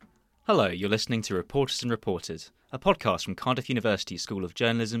Hello, you're listening to Reporters and Reported, a podcast from Cardiff University School of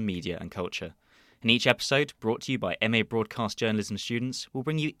Journalism, Media and Culture. In each episode, brought to you by MA Broadcast Journalism students, we'll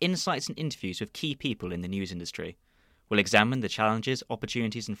bring you insights and interviews with key people in the news industry. We'll examine the challenges,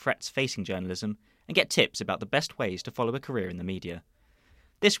 opportunities and threats facing journalism and get tips about the best ways to follow a career in the media.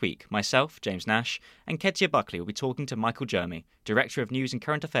 This week, myself, James Nash, and Ketia Buckley will be talking to Michael Jermy, Director of News and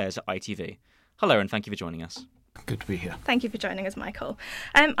Current Affairs at ITV. Hello and thank you for joining us. Good to be here. Thank you for joining us, Michael.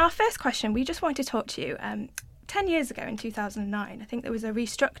 Our first question, we just wanted to talk to you. 10 years ago in 2009, I think there was a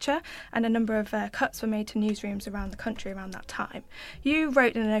restructure and a number of cuts were made to newsrooms around the country around that time. You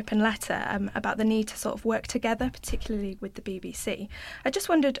wrote in an open letter about the need to sort of work together, particularly with the BBC. I just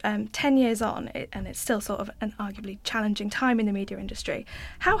wondered, 10 years on, and it's still sort of an arguably challenging time in the media industry,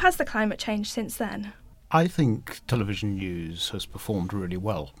 how has the climate changed since then? I think television news has performed really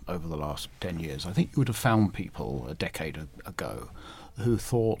well over the last 10 years. I think you would have found people a decade ago who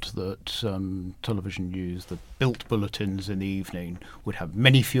thought that television news, the built bulletins in the evening, would have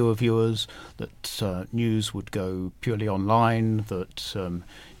many fewer viewers, that news would go purely online, that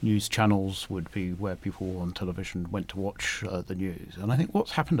news channels would be where people on television went to watch the news. And I think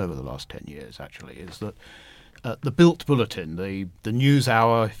what's happened over the last 10 years, actually, is that the built bulletin, the news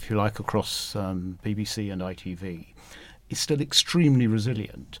hour, if you like, across BBC and ITV, is still extremely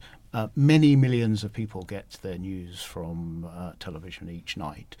resilient. Many millions of people get their news from television each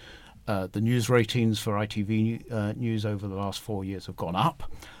night. The news ratings for ITV news over the last 4 years have gone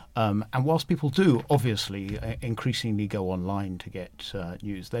up. And whilst people do obviously increasingly go online to get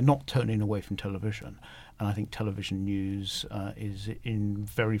news, they're not turning away from television. And I think television news is in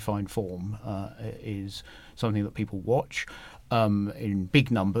very fine form, is something that people watch in big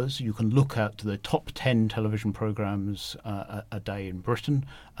numbers. You can look at the top 10 television programmes a day in Britain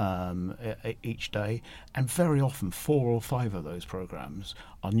each day, and very often 4 or 5 of those programmes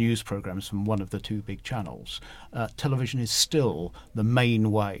are news programmes from one of the two big channels. Television is still the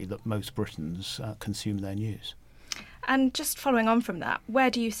main way that most Britons consume their news. And just following on from that, where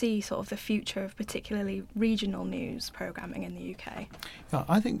do you see sort of the future of particularly regional news programming in the UK? Yeah,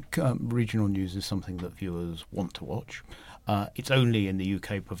 I think regional news is something that viewers want to watch. It's only in the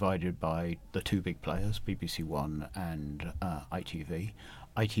UK provided by the two big players, BBC One and ITV.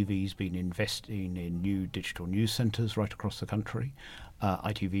 ITV's been investing in new digital news centres right across the country.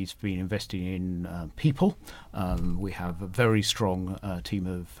 ITV's been investing in people. We have a very strong team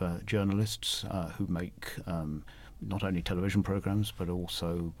of journalists who make not only television programmes but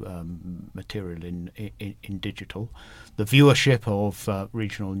also material in digital. The viewership of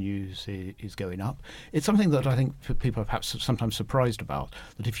regional news is going up. It's something that I think people are perhaps sometimes surprised about,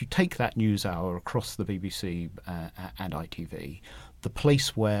 that if you take that news hour across the BBC and ITV, the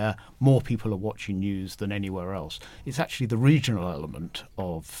place where more people are watching news than anywhere else, it's actually the regional element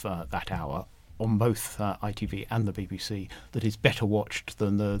of that hour on both ITV and the BBC that is better watched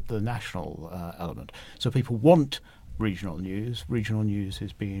than the national element. So people want regional news. Regional news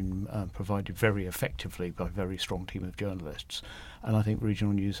is being provided very effectively by a very strong team of journalists. And I think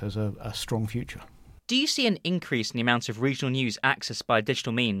regional news has a strong future. Do you see an increase in the amount of regional news accessed by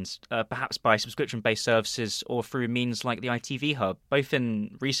digital means, perhaps by subscription-based services or through means like the ITV Hub, both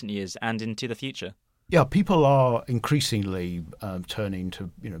in recent years and into the future? Yeah, people are increasingly turning to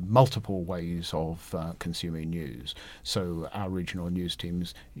multiple ways of consuming news. So our regional news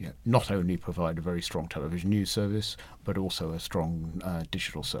teams not only provide a very strong television news service, but also a strong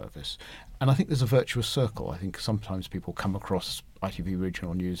digital service. And I think there's a virtuous circle. I think sometimes people come across ITV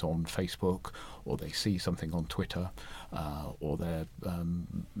Regional News on Facebook, or they see something on Twitter, or their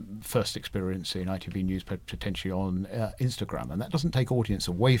first experience in ITV News potentially on Instagram. And that doesn't take audience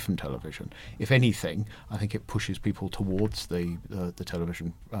away from television. If anything, I think it pushes people towards the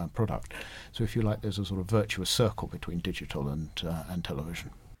television product. So if you like, there's a sort of virtuous circle between digital and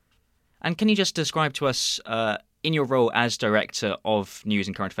television. And can you just describe to us, in your role as Director of News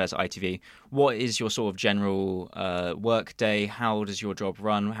and Current Affairs at ITV, what is your sort of general work day? How does your job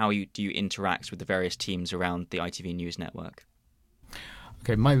run? How do you interact with the various teams around the ITV News network?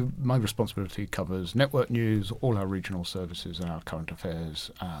 Okay, my responsibility covers network news, all our regional services and our current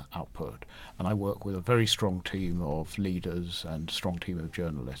affairs output. And I work with a very strong team of leaders and strong team of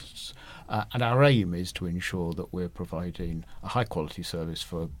journalists. And our aim is to ensure that we're providing a high quality service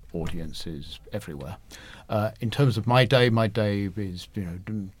for audiences everywhere. In terms of my day is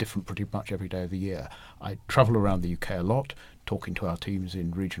different pretty much every day of the year. I travel around the UK a lot, talking to our teams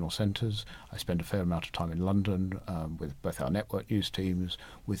in regional centres. I spend a fair amount of time in London with both our network news teams,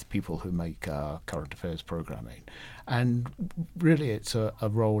 with people who make our current affairs programming. And really it's a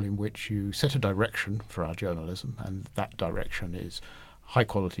role in which you set a direction for our journalism, and that direction is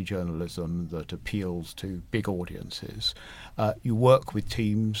high-quality journalism that appeals to big audiences. You work with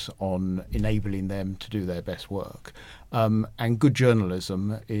teams on enabling them to do their best work. And good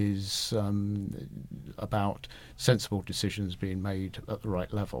journalism is about sensible decisions being made at the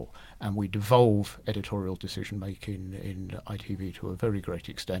right level. And we devolve editorial decision-making in ITV to a very great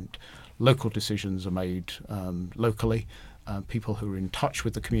extent. Local decisions are made locally. People who are in touch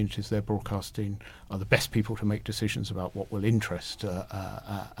with the communities they're broadcasting are the best people to make decisions about what will interest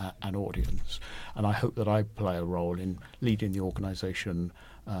an audience. And I hope that I play a role in leading the organisation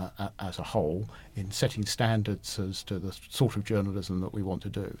as a whole, in setting standards as to the sort of journalism that we want to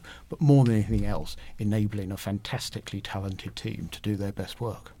do. But more than anything else, enabling a fantastically talented team to do their best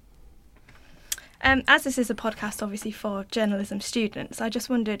work. As this is a podcast, obviously, for journalism students, I just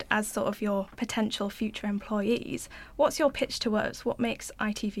wondered, as sort of your potential future employees, what's your pitch to us? What makes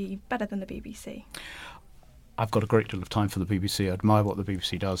ITV better than the BBC? I've got a great deal of time for the BBC. I admire what the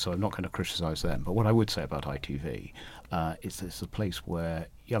BBC does, so I'm not going to criticise them. But what I would say about ITV is that it's a place where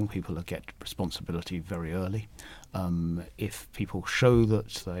young people get responsibility very early. If people show that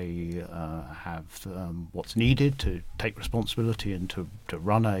they have what's needed to take responsibility and to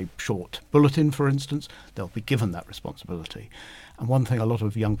run a short bulletin, for instance, they'll be given that responsibility. And one thing a lot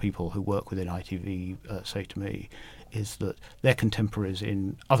of young people who work within ITV say to me is that their contemporaries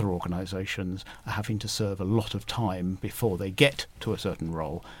in other organisations are having to serve a lot of time before they get to a certain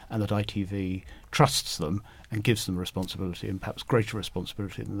role, and that ITV trusts them and gives them responsibility, and perhaps greater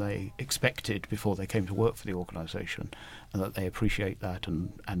responsibility than they expected before they came to work for the organisation, and that they appreciate that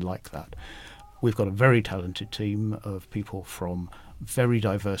and like that. We've got a very talented team of people from very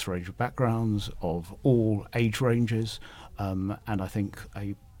diverse range of backgrounds, of all age ranges, and I think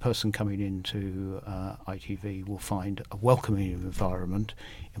a person coming into ITV will find a welcoming environment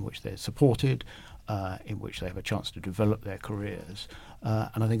in which they're supported, in which they have a chance to develop their careers.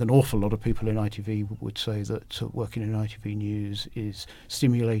 And I think an awful lot of people in ITV would say that working in ITV News is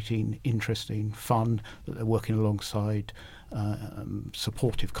stimulating, interesting, fun, that they're working alongside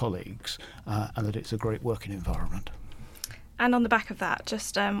supportive colleagues, and that it's a great working environment. And on the back of that,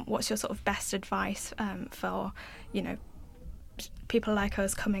 just what's your sort of best advice for, people like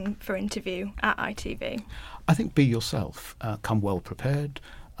us coming for interview at ITV? I think be yourself. Come well prepared.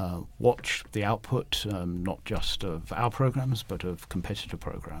 Watch the output, not just of our programmes, but of competitor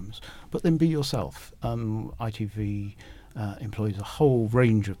programmes. But then be yourself. ITV employs a whole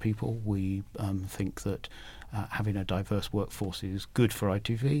range of people. We think that having a diverse workforce is good for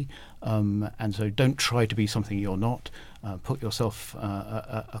ITV, and so don't try to be something you're not. Put yourself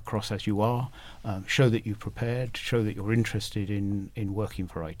across as you are. Show that you've prepared. Show that you're interested in working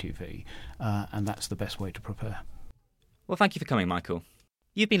for ITV, and that's the best way to prepare. Well, thank you for coming, Michael.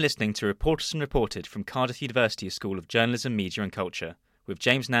 You've been listening to Reporters and Reported from Cardiff University School of Journalism, Media and Culture with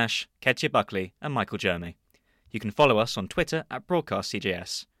James Nash, Ketia Buckley and Michael Jermy. You can follow us on Twitter at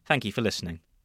BroadcastCJS. Thank you for listening.